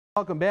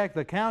Welcome back.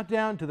 The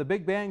countdown to the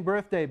Big Bang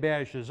Birthday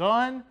Bash is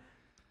on.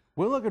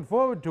 We're looking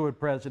forward to it,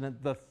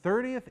 President. The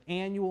 30th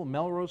Annual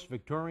Melrose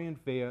Victorian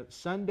Fair,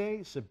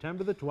 Sunday,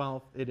 September the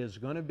 12th. It is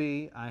going to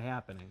be a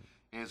happening.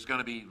 And it's going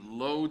to be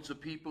loads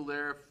of people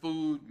there,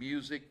 food,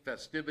 music,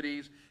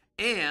 festivities,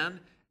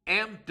 and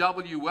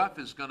MWF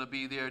is going to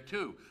be there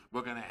too.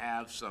 We're going to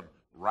have some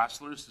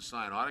wrestlers to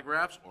sign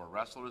autographs or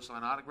wrestlers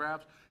sign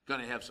autographs.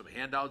 Going to have some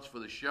handouts for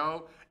the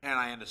show. And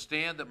I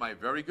understand that my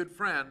very good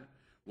friend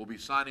will be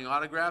signing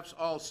autographs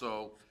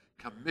also.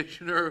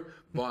 Commissioner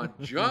Von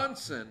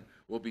Johnson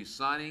will be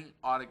signing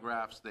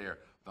autographs there.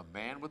 The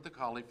man with the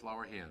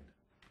cauliflower hand.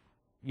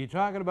 You're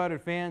talking about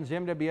it, fans.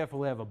 MWF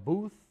will have a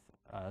booth,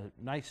 a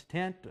nice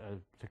tent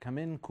to come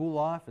in, cool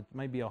off. It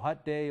might be a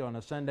hot day on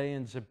a Sunday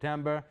in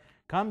September.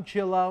 Come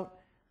chill out.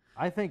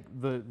 I think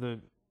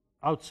the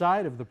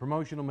outside of the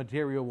promotional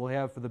material we'll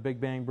have for the Big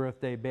Bang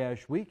Birthday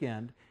Bash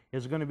weekend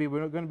is going to be,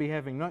 we're going to be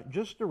having not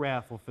just a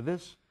raffle for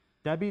this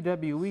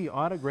WWE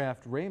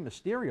autographed Rey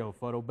Mysterio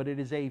photo, but it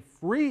is a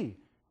free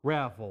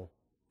raffle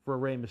for a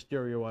Rey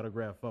Mysterio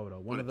autograph photo.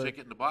 Put a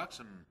ticket in the box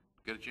and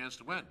get a chance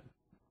to win.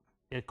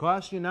 It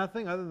costs you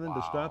nothing other than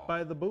to stop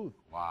by the booth.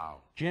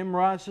 Wow. Jim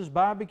Ross's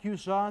barbecue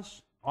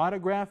sauce,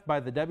 autographed by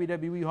the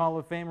WWE Hall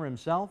of Famer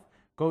himself,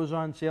 goes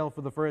on sale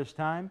for the first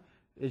time.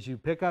 As you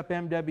pick up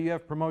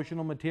MWF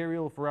promotional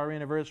material for our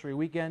anniversary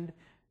weekend,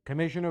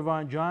 Commissioner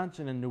Von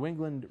Johnson and New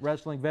England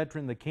wrestling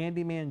veteran, the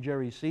Candyman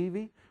Jerry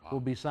Seavey,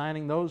 will be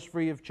signing those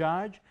free of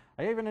charge.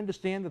 I even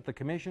understand that the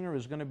Commissioner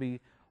is going to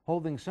be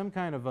holding some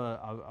kind of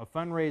a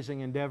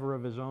fundraising endeavor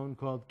of his own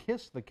called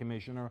Kiss the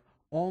Commissioner,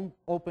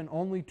 open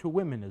only to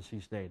women, as he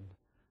stated.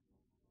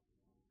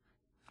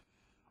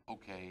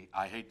 Okay,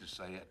 I hate to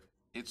say it.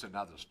 It's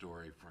another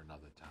story for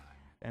another time.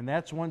 And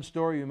that's one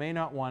story you may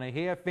not want to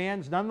hear.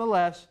 Fans,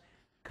 nonetheless,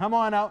 come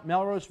on out,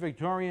 Melrose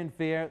Victorian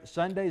Fair,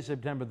 Sunday,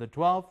 September the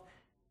 12th.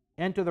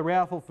 Enter the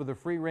raffle for the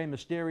free Rey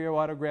Mysterio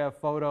autograph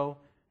photo.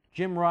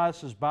 Jim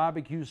Ross's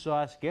barbecue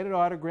sauce. Get it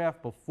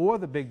autographed before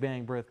the Big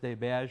Bang Birthday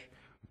Bash.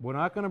 We're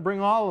not going to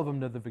bring all of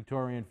them to the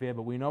Victorian Fair,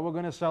 but we know we're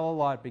going to sell a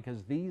lot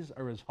because these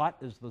are as hot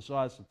as the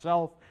sauce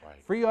itself.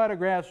 Right. Free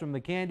autographs from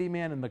the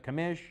Candyman and the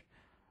Commish.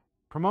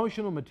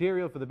 Promotional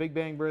material for the Big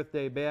Bang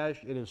Birthday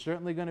Bash. It is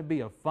certainly going to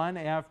be a fun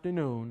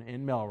afternoon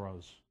in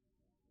Melrose.